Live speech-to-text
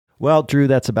Well, Drew,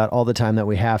 that's about all the time that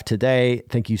we have today.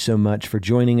 Thank you so much for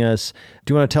joining us.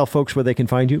 Do you want to tell folks where they can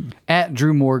find you? At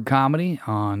Drew Morg Comedy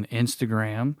on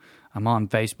Instagram. I'm on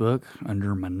Facebook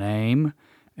under my name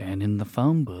and in the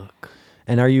phone book.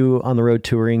 And are you on the road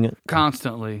touring?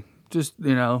 Constantly. Just,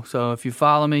 so if you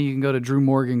follow me, you can go to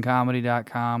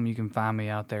drewmorgancomedy.com. You can find me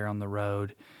out there on the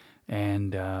road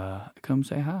and come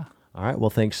say hi. All right. Well,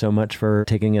 thanks so much for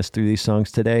taking us through these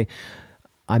songs today.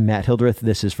 I'm Matt Hildreth.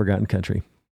 This is Forgotten Country.